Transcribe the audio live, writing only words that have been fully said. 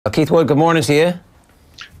Keith Wood, good morning to you.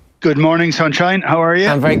 Good morning, Sunshine. How are you?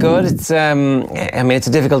 I'm very good. It's it's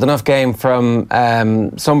a difficult enough game from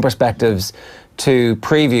some perspectives to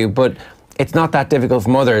preview, but it's not that difficult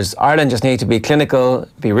from others. Ireland just need to be clinical,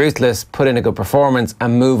 be ruthless, put in a good performance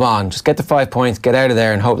and move on. Just get the 5 points, get out of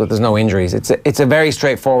there and hope that there's no injuries. It's a very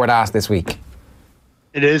straightforward ask this week.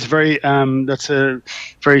 It is very, that's a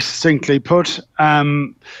very succinctly put.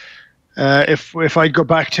 If I'd go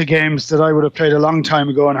back to games that I would have played a long time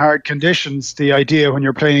ago in hard conditions, the idea when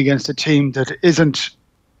you're playing against a team that isn't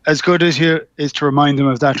as good as you is to remind them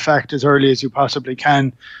of that fact as early as you possibly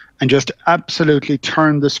can and just absolutely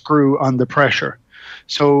turn the screw on the pressure.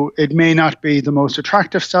 So it may not be the most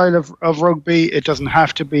attractive style of rugby. It doesn't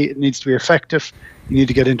have to be. It needs to be effective. You need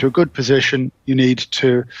to get into a good position. You need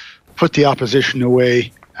to put the opposition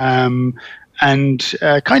away. And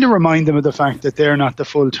kind of remind them of the fact that they're not the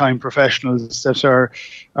full-time professionals that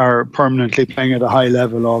are permanently playing at a high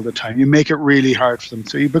level all the time. You make it really hard for them.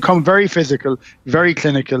 So you become very physical, very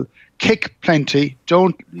clinical, kick plenty,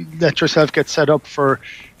 don't let yourself get set up for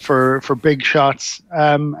big shots,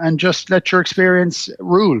 and just let your experience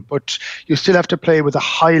rule. But you still have to play with a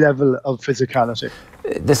high level of physicality.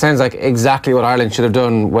 This sounds like exactly what Ireland should have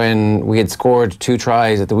done when we had scored 2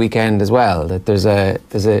 tries at the weekend as well. That there's a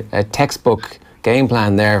textbook game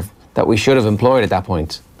plan there that we should have employed at that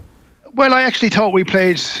point. Well, I actually thought we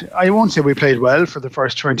played, I won't say we played well for the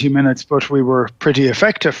first 20 minutes, but we were pretty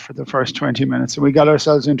effective for the first 20 minutes. And we got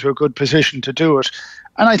ourselves into a good position to do it.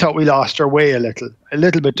 And I thought we lost our way a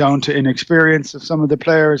little bit down to inexperience of some of the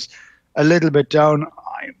players, a little bit down.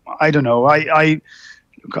 I don't know. I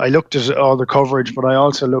looked at all the coverage, but I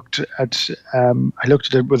also looked at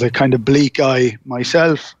it with a kind of bleak eye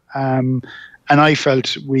myself, and I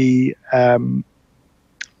felt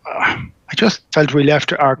I just felt we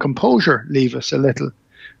left our composure leave us a little,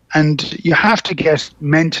 and you have to get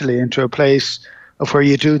mentally into a place of where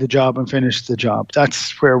you do the job and finish the job.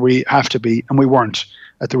 That's where we have to be, and we weren't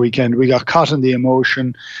at the weekend. We got caught in the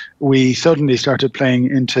emotion. We suddenly started playing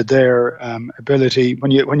into their ability.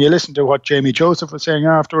 When you listen to what Jamie Joseph was saying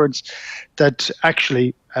afterwards, that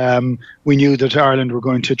actually we knew that Ireland were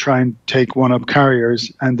going to try and take one-up carriers,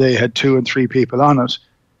 and they had 2 and 3 people on it.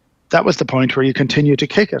 That was the point where you continue to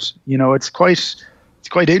kick it. You know, it's quite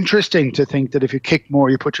interesting to think that if you kick more,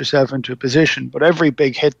 you put yourself into a position. But every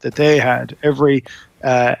big hit that they had, every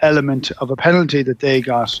element of a penalty that they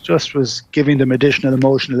got just was giving them additional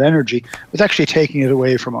emotional energy. It was actually taking it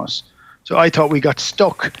away from us. So I thought we got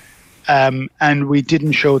stuck, and we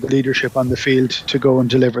didn't show the leadership on the field to go and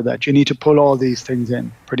deliver that. You need to pull all these things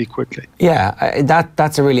in pretty quickly. Yeah,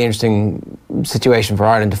 that's a really interesting situation for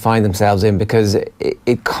Ireland to find themselves in, because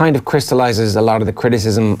it kind of crystallises a lot of the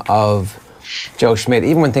criticism of Joe Schmidt.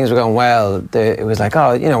 Even when things were going well, it was like,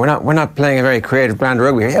 oh, you know, we're not playing a very creative brand of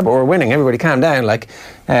rugby here. Yeah, but we're winning. Everybody calm down. Like,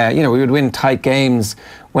 you know, we would win tight games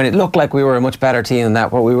when it looked like we were a much better team than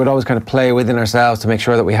that. But we would always kind of play within ourselves to make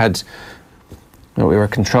sure that we had, you know, we were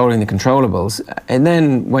controlling the controllables. And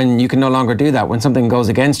then when you can no longer do that, when something goes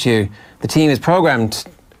against you, the team is programmed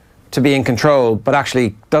to be in control, but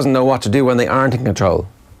actually doesn't know what to do when they aren't in control.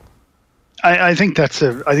 I think that's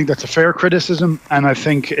a fair criticism, and I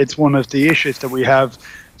think it's one of the issues that we have.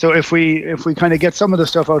 So if we kind of get some of the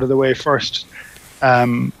stuff out of the way first,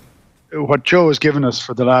 what Joe has given us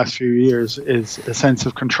for the last few years is a sense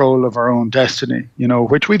of control of our own destiny, you know,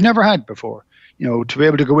 which we've never had before. You know, to be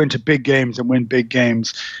able to go into big games and win big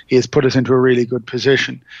games, he has put us into a really good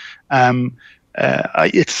position.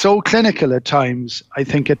 It's so clinical at times. I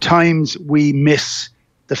think at times we miss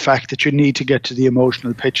the fact that you need to get to the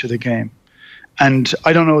emotional pitch of the game. And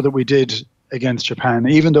I don't know that we did against Japan.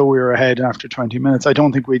 Even though we were ahead after 20 minutes, I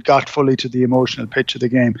don't think we'd got fully to the emotional pitch of the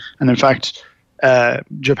game. And in fact,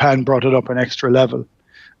 Japan brought it up an extra level.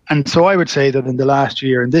 And so I would say that in the last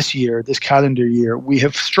year, and this calendar year, we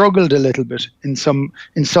have struggled a little bit in some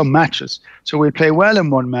matches. So we'll play well in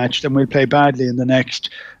one match, then we'll play badly in the next.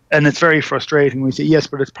 And it's very frustrating. We say, yes,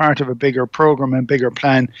 but it's part of a bigger program and bigger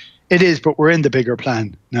plan. It is, but we're in the bigger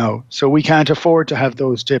plan now. So we can't afford to have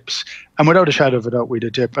those dips. And without a shadow of a doubt, we'd a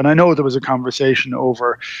dip. And I know there was a conversation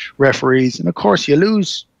over referees. And of course, you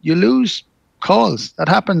lose calls. That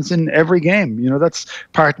happens in every game. You know, that's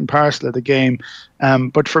part and parcel of the game.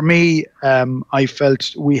 But for me, I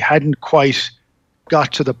felt we hadn't quite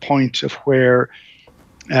got to the point of where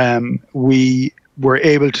we were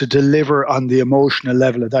able to deliver on the emotional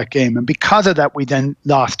level of that game. And because of that, we then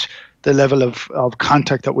lost the level of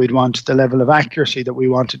contact that we'd want, the level of accuracy that we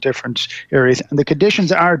want at different areas. And the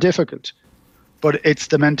conditions are difficult, but it's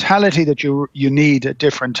the mentality that you need at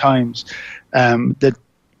different times that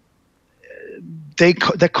they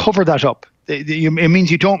cover that up. it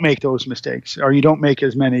means you don't make those mistakes, or you don't make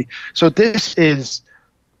as many. So this is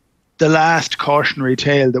the last cautionary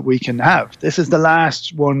tale that we can have. This is the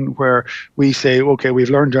last one where we say, okay, we've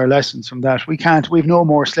learned our lessons from that. We've no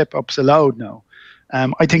more slip-ups allowed now.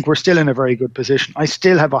 I think we're still in a very good position. I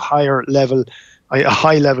still have a high level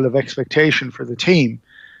of expectation for the team.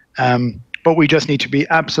 But we just need to be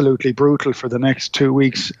absolutely brutal for the next 2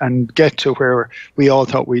 weeks and get to where we all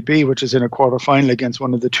thought we'd be, which is in a quarter-final against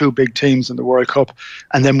one of the two big teams in the World Cup.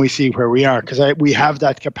 And then we see where we are, because we have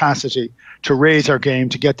that capacity to raise our game,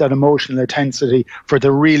 to get that emotional intensity for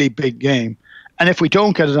the really big game. And if we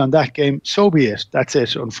don't get it on that game, so be it. That's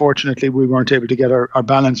it. Unfortunately, we weren't able to get our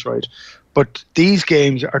balance right. But these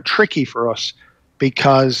games are tricky for us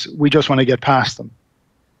because we just want to get past them.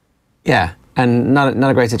 Yeah. And not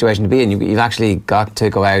a great situation to be in. You've actually got to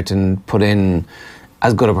go out and put in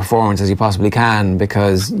as good a performance as you possibly can,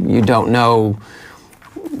 because you don't know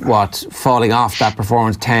what falling off that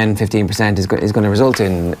performance 10-15% is going to result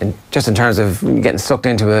in just in terms of getting sucked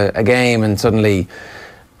into a game and suddenly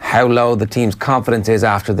how low the team's confidence is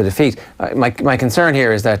after the defeat. My concern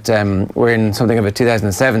here is that we're in something of a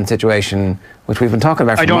 2007 situation, which we've been talking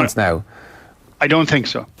about for months now. I don't think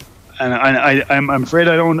so. And I'm afraid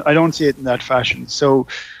I don't see it in that fashion. So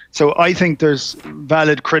I think there's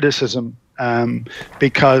valid criticism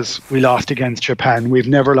because we lost against Japan. We've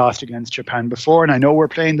never lost against Japan before, and I know we're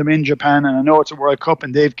playing them in Japan, and I know it's a World Cup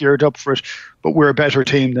and they've geared up for it, but we're a better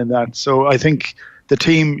team than that. So I think the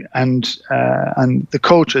team and the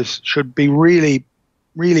coaches should be really,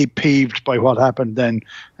 really peeved by what happened then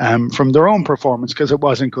from their own performance, because it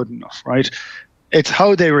wasn't good enough, right? It's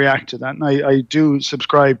how they react to that, and I do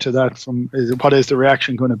subscribe to that from what is the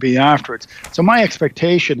reaction going to be afterwards. So my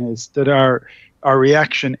expectation is that our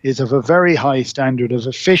reaction is of a very high standard of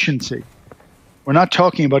efficiency. We're not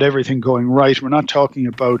talking about everything going right. We're not talking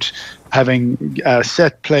about having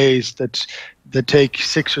set plays that take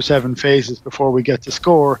 6 or 7 phases before we get the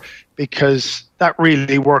score, because that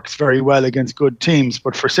really works very well against good teams.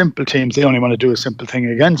 But for simple teams, they only want to do a simple thing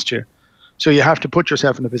against you. So you have to put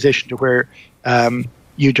yourself in a position to where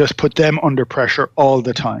you just put them under pressure all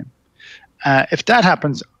the time. If that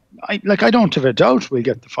happens, I don't have a doubt we'll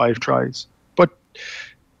get the 5 tries. But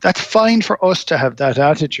that's fine for us to have that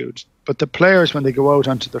attitude. But the players, when they go out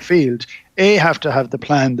onto the field, A, have to have the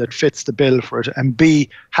plan that fits the bill for it, and B,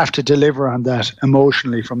 have to deliver on that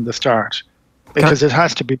emotionally from the start, because it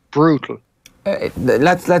has to be brutal.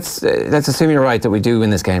 Let's assume you're right that we do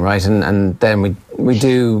win this game, right? And then we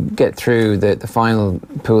do get through the final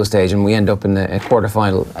pool stage and we end up in a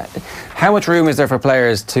quarter-final. How much room is there for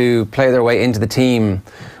players to play their way into the team,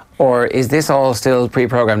 or is this all still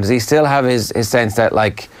pre-programmed? Does he still have his sense that,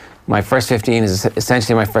 like, my first 15 is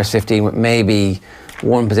essentially my first 15 with maybe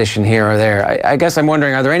one position here or there? I guess I'm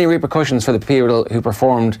wondering, are there any repercussions for the people who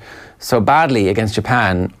performed so badly against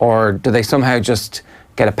Japan, or do they somehow just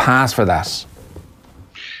get a pass for that?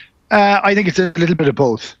 I think it's a little bit of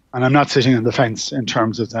both, and I'm not sitting on the fence in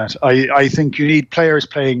terms of that. I think you need players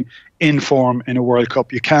playing in form in a World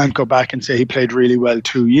Cup. You can't go back and say he played really well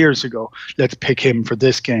 2 years ago. Let's pick him for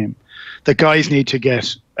this game. The guys need to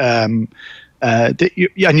get, and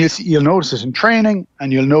you'll notice it in training,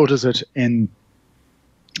 and you'll notice it in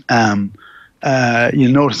the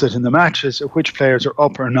matches, which players are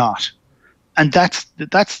up or not. And that's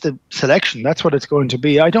the selection. That's what it's going to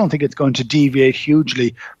be. I don't think it's going to deviate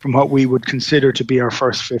hugely from what we would consider to be our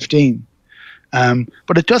first 15.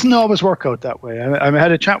 But it doesn't always work out that way. I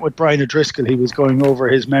had a chat with Brian O'Driscoll. He was going over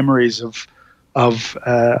his memories of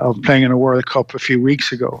playing in a World Cup a few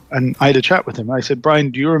weeks ago, and I had a chat with him. I said,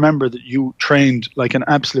 Brian, do you remember that you trained like an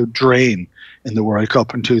absolute drain in the World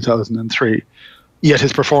Cup in 2003? Yet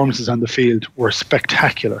his performances on the field were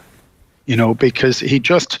spectacular. You know, because he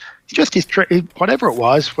whatever it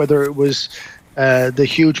was, whether it was the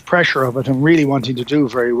huge pressure of it and really wanting to do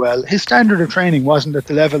very well, his standard of training wasn't at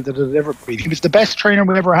the level that it had ever been. He was the best trainer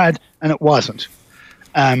we ever had, and it wasn't.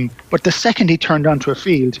 But the second he turned onto a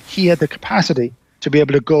field, he had the capacity to be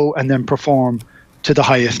able to go and then perform to the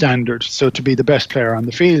highest standard. So to be the best player on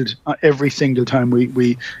the field every single time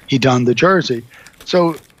he donned the jersey.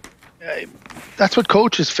 So that's what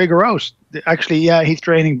coaches figure out. Actually, yeah, he's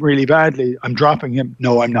training really badly. I'm dropping him.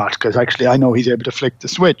 No, I'm not, because actually I know he's able to flick the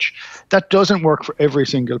switch. That doesn't work for every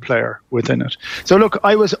single player within it. So look,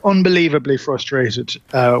 I was unbelievably frustrated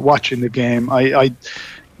watching the game.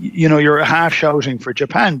 You're half shouting for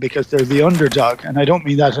Japan because they're the underdog, and I don't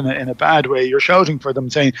mean that in a bad way. You're shouting for them,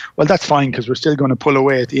 saying, well, that's fine because we're still going to pull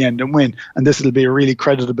away at the end and win, and this will be a really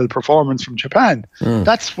creditable performance from Japan.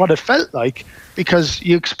 That's what it felt like, because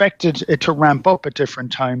you expected it to ramp up at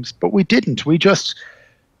different times, but we didn't. We just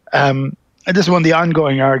and this is one of the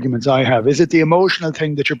ongoing arguments I have, is it the emotional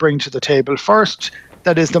thing that you bring to the table first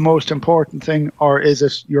that is the most important thing, or is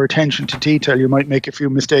it your attention to detail? You might make a few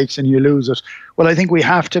mistakes and you lose it. Well, I think we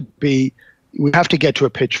have to get to a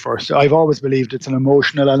pitch first. I've always believed it's an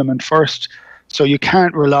emotional element first. So you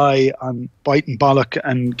can't rely on biting bollock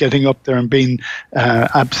and getting up there and being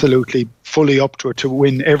absolutely fully up to it to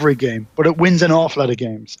win every game. But it wins an awful lot of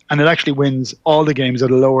games. And it actually wins all the games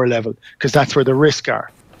at a lower level, because that's where the risks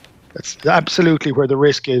are. That's absolutely where the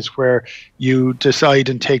risk is, where you decide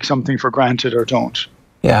and take something for granted or don't.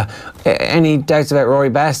 Yeah. Any doubts about Rory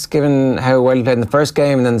Best, given how well he played in the first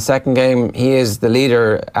game, and then the second game he is the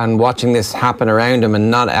leader, and watching this happen around him and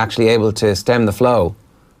not actually able to stem the flow?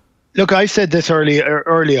 Look, I said this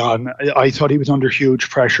early on. I thought he was under huge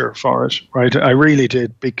pressure for it, right? I really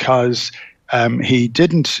did, because he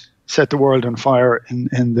didn't set the world on fire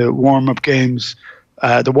in the warm-up games.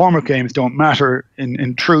 The warm-up games don't matter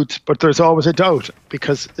in truth, but there's always a doubt,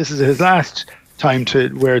 because this is his last time to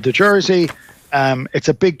wear the jersey. It's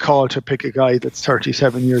a big call to pick a guy that's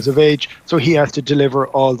 37 years of age, so he has to deliver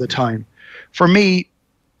all the time. For me,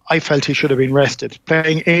 I felt he should have been rested.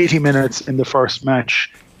 Playing 80 minutes in the first match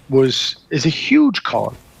is a huge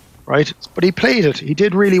call, right? But he played it. He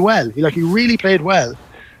did really well. He really played well.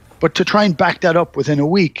 But to try and back that up within a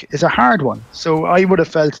week is a hard one. So I would have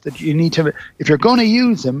felt that you need to, if you're going to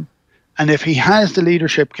use him, and if he has the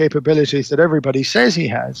leadership capabilities that everybody says he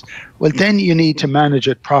has, well, then you need to manage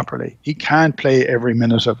it properly. He can't play every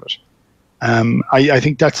minute of it. I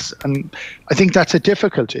think that's a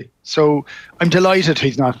difficulty. So I'm delighted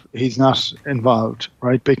he's not involved,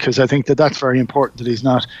 right? Because I think that's very important that he's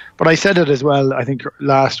not. But I said it as well, I think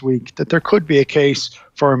last week, that there could be a case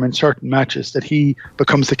for him in certain matches that he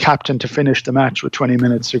becomes the captain to finish the match with 20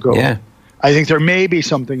 minutes to go. Yeah. I think there may be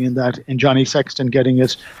something in that, in Johnny Sexton getting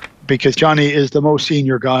it, because Johnny is the most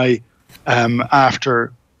senior guy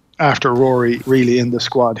after Rory, really, in the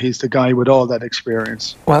squad. He's the guy with all that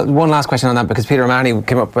experience. Well, one last question on that, because Peter O'Mahony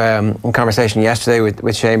came up in conversation yesterday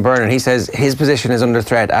with Shane Byrne, and he says his position is under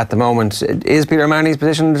threat at the moment. Is Peter O'Mahony's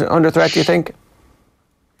position under threat, do you think?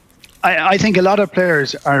 I think a lot of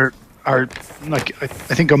players are like, I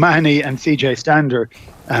think O'Mahony and CJ Stander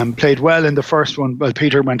played well in the first one. Well,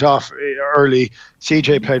 Peter went off early.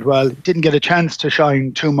 CJ played well. Didn't get a chance to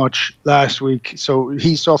shine too much last week, so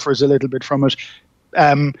he suffers a little bit from it.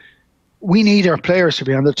 We need our players to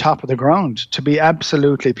be on the top of the ground, to be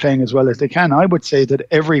absolutely playing as well as they can. I would say that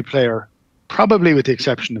every player, probably with the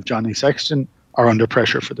exception of Johnny Sexton, are under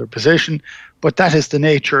pressure for their position. But that is the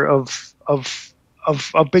nature of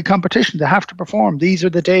big competition. They have to perform. These are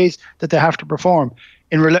the days that they have to perform.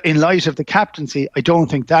 In light of the captaincy, I don't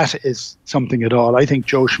think that is something at all. I think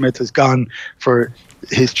Joe Schmidt has gone for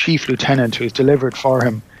his chief lieutenant, who's delivered for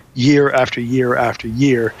him year after year after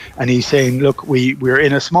year, and he's saying, look, we're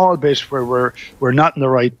in a small bit where we're not in the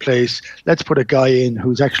right place. Let's put a guy in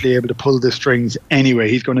who's actually able to pull the strings anyway.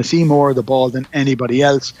 He's going to see more of the ball than anybody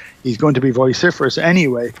else. He's going to be vociferous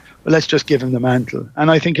anyway, but let's just give him the mantle.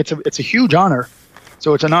 And I think it's a huge honour.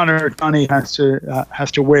 So it's an honour Johnny has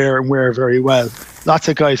to wear, and wear very well. Lots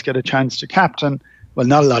of guys get a chance to captain. Well,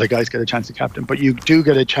 not a lot of guys get a chance to captain, but you do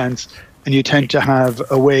get a chance, and you tend to have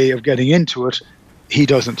a way of getting into it. He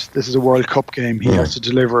doesn't. This is a World Cup game. He has to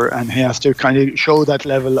deliver, and he has to kind of show that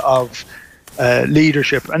level of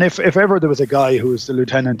leadership. And if ever there was a guy who was the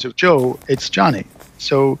lieutenant of Joe, it's Johnny.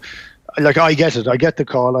 So, like, I get it. I get the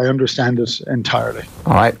call. I understand it entirely.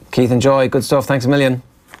 All right. Keith, enjoy. Good stuff. Thanks a million.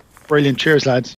 Brilliant. Cheers, lads.